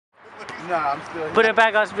Nah, I'm still here. Put it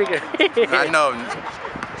back on speaker. I know.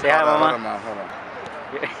 Say hi, Mama. Hold on.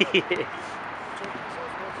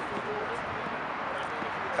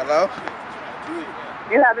 Hello?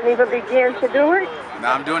 You haven't even begun to do it? No,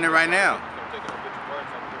 I'm doing it right now.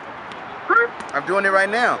 Huh? I'm doing it right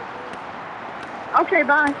now. Okay,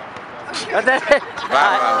 bye.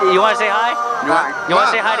 Bye. You want to say hi? You want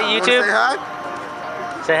to say hi to YouTube? Say hi?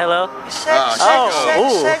 Say hello. She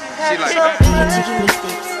like that.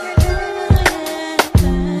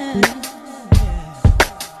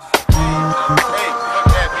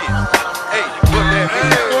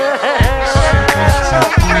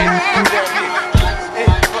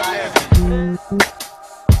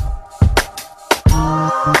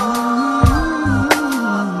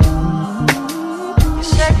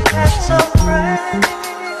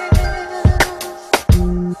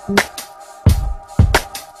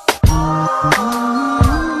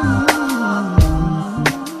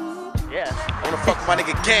 My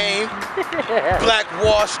nigga Game, Black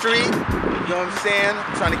Wall Street, you know what I'm saying?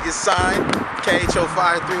 I'm trying to get signed,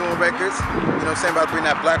 Kaho5 3-1 Records, you know what I'm saying? About to bring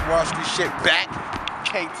that Black Wall Street shit back,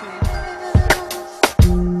 KT.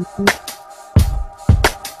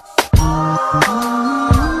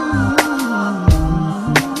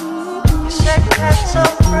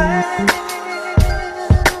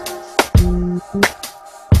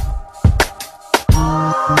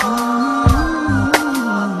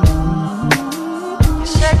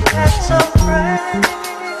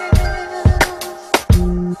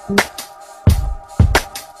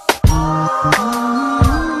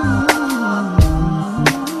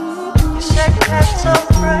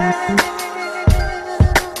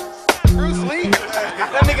 Bruce Lee?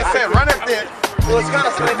 That nigga said run up there. Well, it's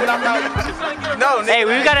gonna say that I'm not. No, nigga. Hey,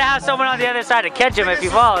 we gotta have someone on the other side to catch him if he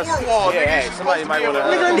falls. Yeah, hey, somebody might wanna.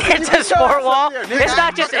 It's a sport wall. It's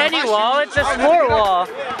not just any wall, it's a sport wall.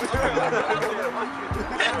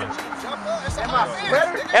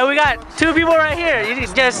 And we got two people right here. You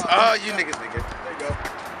just. Oh, you niggas, nigga.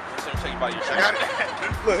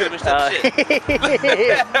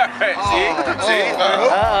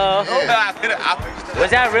 Uh-oh.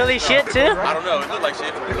 Was that really shit too? I don't know, it looked like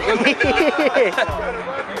shit.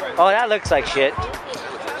 Oh, that looks like shit.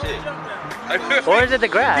 Or is it the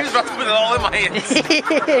grass? He was about to put it all in my hands.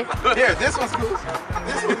 Here, this one's cool.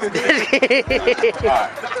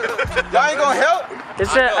 Alright. Y'all ain't gonna help?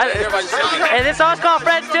 And this song's called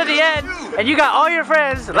Friends to the End, and you got all your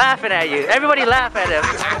friends laughing at you. Everybody laugh at him.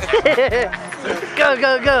 Go,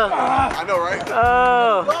 go, go. I know, right?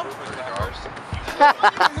 Oh.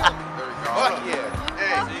 Fuck yeah.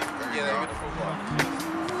 Hey.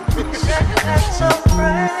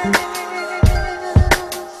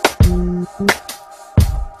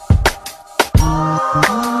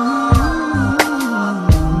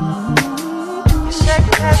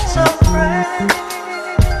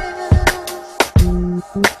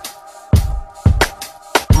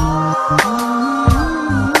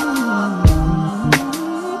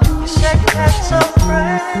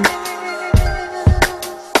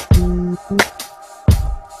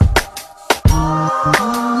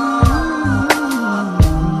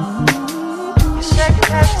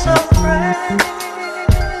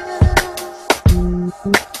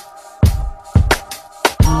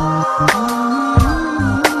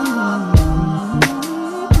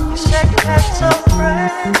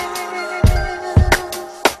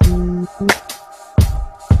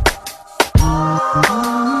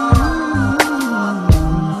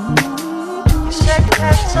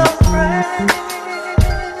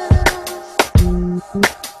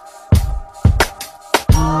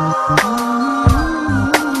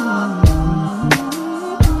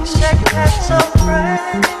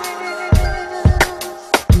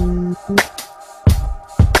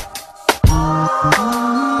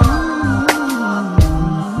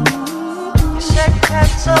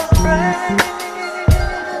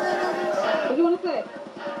 What do you want to say?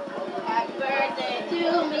 Happy birthday to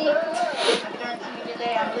me. Happy birthday to you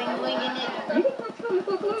today. I'm bling-blinging it. You can talk to me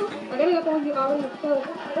so close. I gotta go on you already.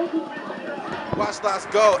 Watch Lots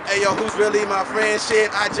go. Hey yo, who's really my friend?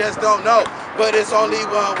 Shit, I just don't know. But it's only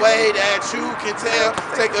one way that you can tell.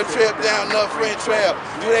 Take a trip down the friend trail.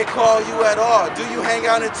 Do they call you at all? Do you hang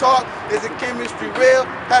out and talk? Is the chemistry real?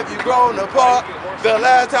 Have you grown apart? The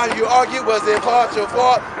last time you argued, was it part your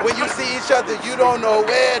fault? When you see each other, you don't know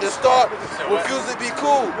where to start. Refuse to be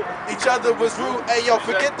cool. Each other was rude. Hey yo,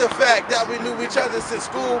 forget the fact that we knew each other since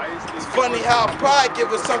school. It's funny how pride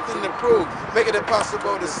gives us something to prove. Make it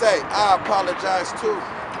impossible to say, I apologize too.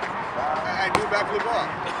 I do backflip off.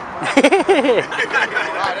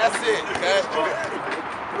 Alright, that's it. Okay?